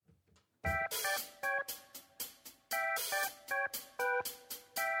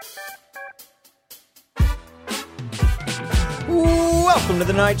Welcome to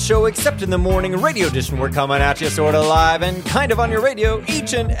the night show, except in the morning radio edition. We're coming at you sort of live and kind of on your radio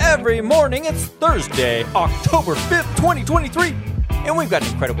each and every morning. It's Thursday, October 5th, 2023. And we've got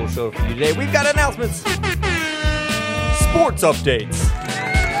an incredible show for you today. We've got announcements, sports updates,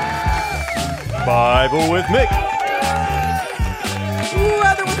 Bible with Mick,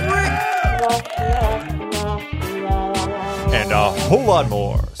 weather with Rick, and a whole lot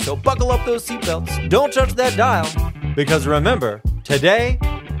more. So buckle up those seatbelts, don't touch that dial, because remember, today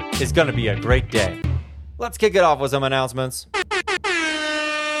is going to be a great day. Let's kick it off with some announcements.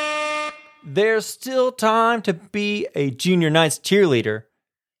 There's still time to be a Junior Knights cheerleader.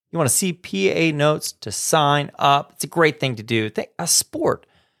 You want to see PA notes to sign up. It's a great thing to do. A sport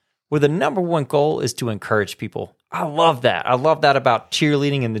where the number one goal is to encourage people. I love that. I love that about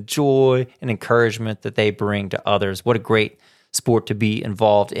cheerleading and the joy and encouragement that they bring to others. What a great sport to be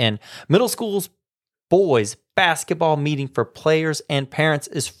involved in. Middle school's boys basketball meeting for players and parents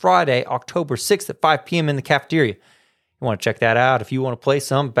is Friday, October 6th at 5 p.m. in the cafeteria. You want to check that out if you want to play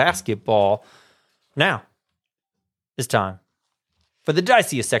some basketball. Now, it's time for the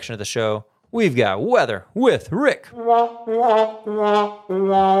diciest section of the show. We've got Weather with Rick.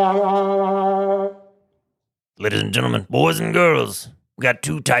 Ladies and gentlemen, boys and girls, we got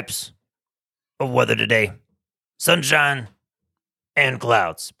two types of weather today. Sunshine and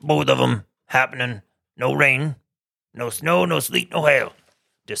clouds. Both of them happening. No rain, no snow, no sleet, no hail.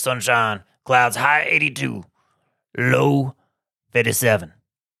 Just sunshine, clouds, high 82, low 57.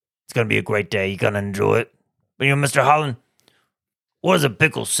 It's going to be a great day. You're going to enjoy it. But you know, Mr. Holland, what does a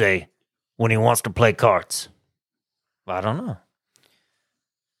pickle say when he wants to play cards? I don't know.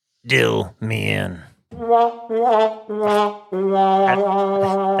 Dill me in. That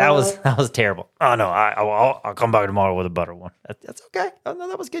was terrible. Oh, no, I'll come back tomorrow with a better one. That's okay. Oh, no,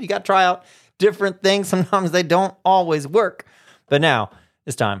 that was good. You got to try out different things. Sometimes they don't always work. But now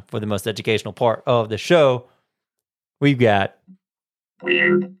it's time for the most educational part of the show. We've got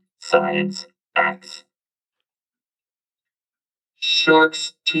Weird Science Facts.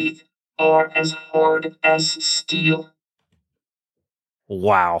 Shark's teeth are as hard as steel.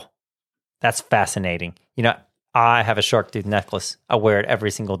 Wow. That's fascinating. You know, I have a shark tooth necklace. I wear it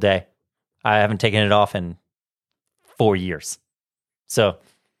every single day. I haven't taken it off in 4 years. So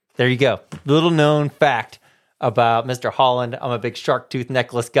there you go. Little known fact about Mr. Holland. I'm a big shark tooth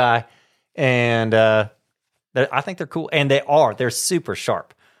necklace guy. And I think they're cool. And they are. They're super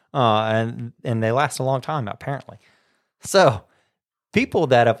sharp. And they last a long time, apparently. So people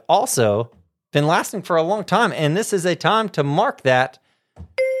that have also been lasting for a long time. And this is a time to mark that.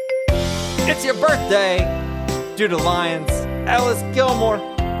 It's your birthday! Due to Lions, Alice Gilmore,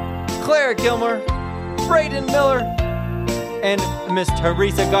 Clara Gilmore, Braden Miller, and Miss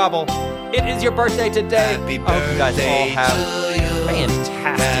Teresa Gobble. It is your birthday today. Happy I hope you guys all have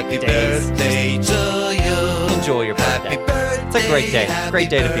fantastic days. Birthday to you. Enjoy your birthday. Happy birthday. It's a great day. Great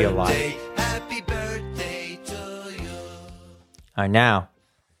day to be alive. Happy birthday to you. All right, now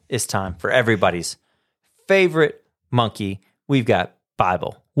it's time for everybody's favorite monkey. We've got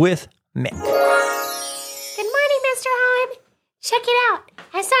Bible with Mick. Good morning, Mr. Holland. Check it out.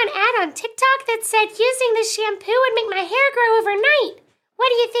 I saw an ad on TikTok that said using this shampoo would make my hair grow overnight. What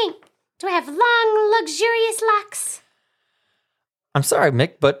do you think? Do I have long, luxurious locks? I'm sorry,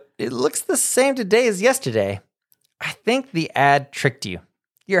 Mick, but it looks the same today as yesterday. I think the ad tricked you.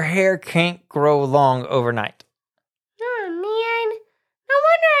 Your hair can't grow long overnight. Oh, man. No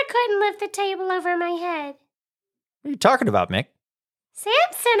wonder I couldn't lift the table over my head. What are you talking about, Mick?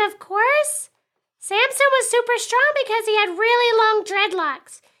 Samson, of course. Samson was super strong because he had really long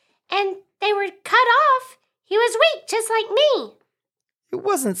dreadlocks. And they were cut off. He was weak, just like me. It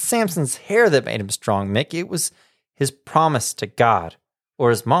wasn't Samson's hair that made him strong, Mick. It was his promise to God, or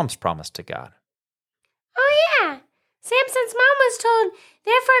his mom's promise to God. Oh, yeah. Samson's mom was told,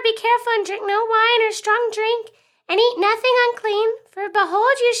 "Therefore be careful and drink no wine or strong drink, and eat nothing unclean, for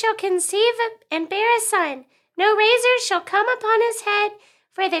behold, you shall conceive and bear a son. No razor shall come upon his head,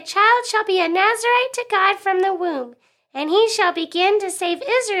 for the child shall be a Nazarite to God from the womb, and he shall begin to save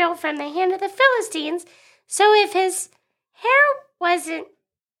Israel from the hand of the Philistines." So if his hair wasn't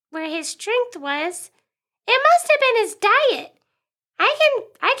where his strength was, it must have been his diet. I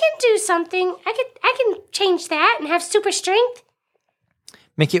can do something. I can change that and have super strength.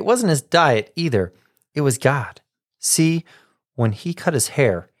 Mickey, it wasn't his diet either. It was God. See, when he cut his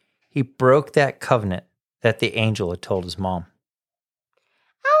hair, he broke that covenant that the angel had told his mom.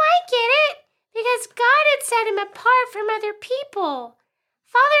 Oh, I get it. Because God had set him apart from other people.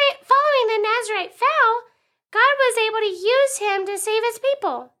 Following the Nazarite vow, God was able to use him to save his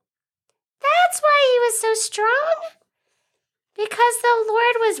people. That's why he was so strong. Because the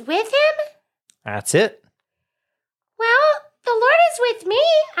Lord was with him? That's it. Well, the Lord is with me.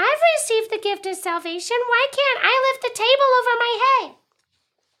 I've received the gift of salvation. Why can't I lift the table over my head?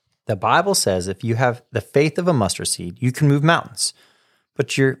 The Bible says if you have the faith of a mustard seed, you can move mountains.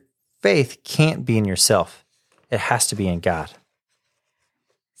 But your faith can't be in yourself. It has to be in God.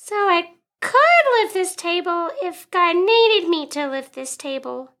 So I could lift this table if God needed me to lift this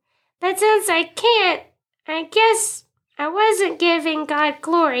table. But since I can't, I guess I wasn't giving God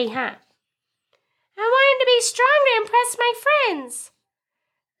glory, huh? I wanted to be strong to impress my friends.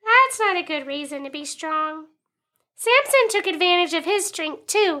 That's not a good reason to be strong. Samson took advantage of his strength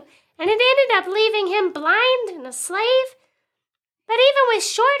too, and it ended up leaving him blind and a slave. But even with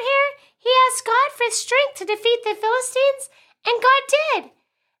short hair, he asked God for strength to defeat the Philistines, and God did.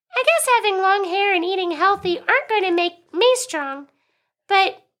 I guess having long hair and eating healthy aren't going to make me strong.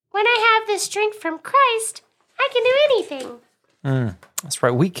 But when I have the strength from Christ, I can do anything. That's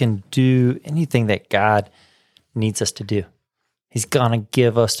right. We can do anything that God needs us to do. He's going to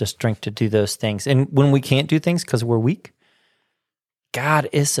give us the strength to do those things. And when we can't do things because we're weak, God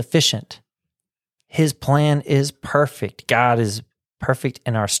is sufficient. His plan is perfect. God is perfect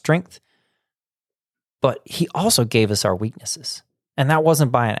in our strength, but he also gave us our weaknesses. And that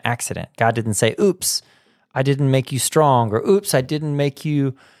wasn't by an accident. God didn't say, oops, I didn't make you strong, or oops, I didn't make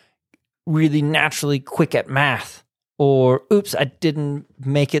you really naturally quick at math, or oops, I didn't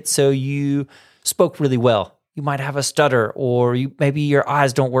make it so you spoke really well. You might have a stutter, or maybe your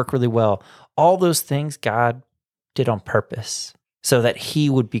eyes don't work really well. All those things God did on purpose so that he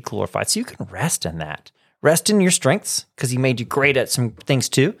would be glorified. So you can rest in that. Rest in your strengths because he made you great at some things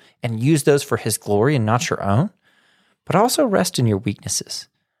too, and use those for his glory and not your own. But also rest in your weaknesses.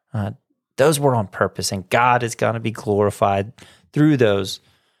 Those were on purpose, and God is going to be glorified through those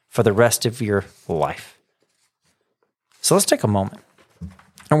for the rest of your life. So let's take a moment,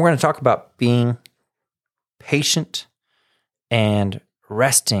 and we're going to talk about being patient and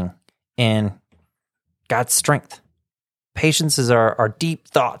resting in God's strength. Patience is our deep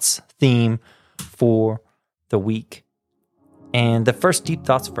thoughts theme for the week. And the first deep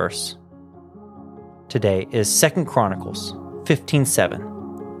thoughts verse today is 2 Chronicles 15:7.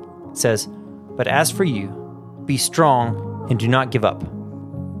 It says, "But as for you, be strong and do not give up,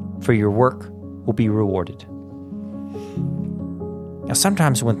 for your work will be rewarded." Now,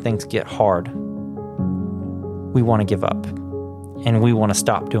 sometimes when things get hard, we want to give up and we want to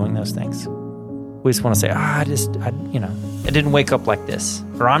stop doing those things. We just want to say, I didn't wake up like this,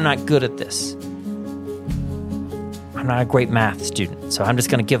 or I'm not good at this. I'm not a great math student, so I'm just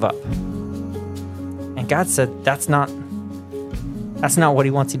going to give up. And God said, that's not what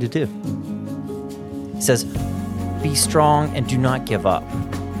he wants you to do. He says, be strong and do not give up,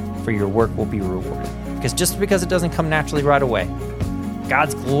 for your work will be rewarded. Because it doesn't come naturally right away,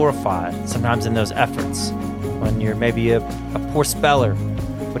 God's glorified sometimes in those efforts. When you're maybe a poor speller,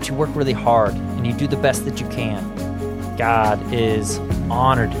 but you work really hard and you do the best that you can, God is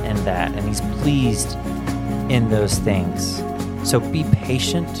honored in that, and he's pleased in those things. So be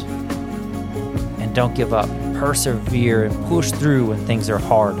patient and don't give up. Persevere and push through when things are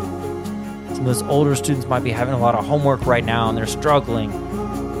hard. Some of those older students might be having a lot of homework right now, and they're struggling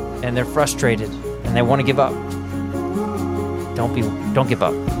and they're frustrated and they want to give up. Don't give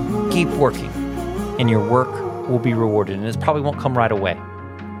up. Keep working, and your work will be rewarded. And it probably won't come right away.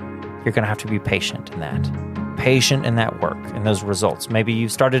 You're going to have to be patient in that. Patient in that work and those results. Maybe you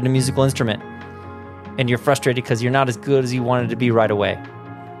started a musical instrument and you're frustrated because you're not as good as you wanted to be right away.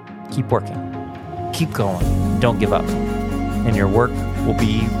 Keep working. Keep going. Don't give up. And your work will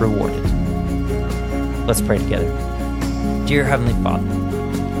be rewarded. Let's pray together. Dear Heavenly Father,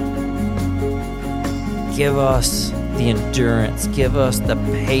 give us the endurance, give us the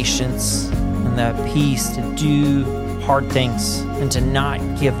patience and the peace to do hard things and to not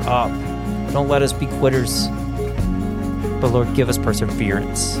give up. Don't let us be quitters, but Lord, give us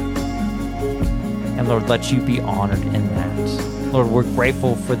perseverance. And Lord, let you be honored in that. Lord, we're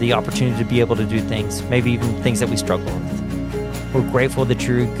grateful for the opportunity to be able to do things, maybe even things that we struggle with. We're grateful that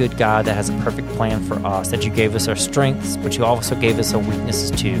you're a good God that has a perfect plan for us, that you gave us our strengths, but you also gave us our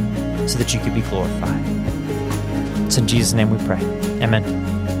weaknesses too, so that you could be glorified. It's in Jesus' name we pray. Amen.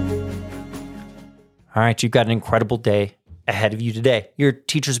 All right, you've got an incredible day ahead of you today. Your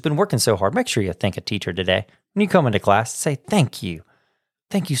teacher's been working so hard. Make sure you thank a teacher today. When you come into class, say thank you.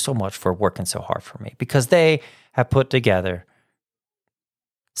 Thank you so much for working so hard for me, because they have put together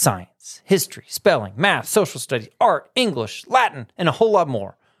science, history, spelling, math, social studies, art, English, Latin, and a whole lot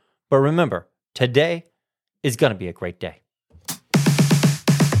more. But remember, today is going to be a great day.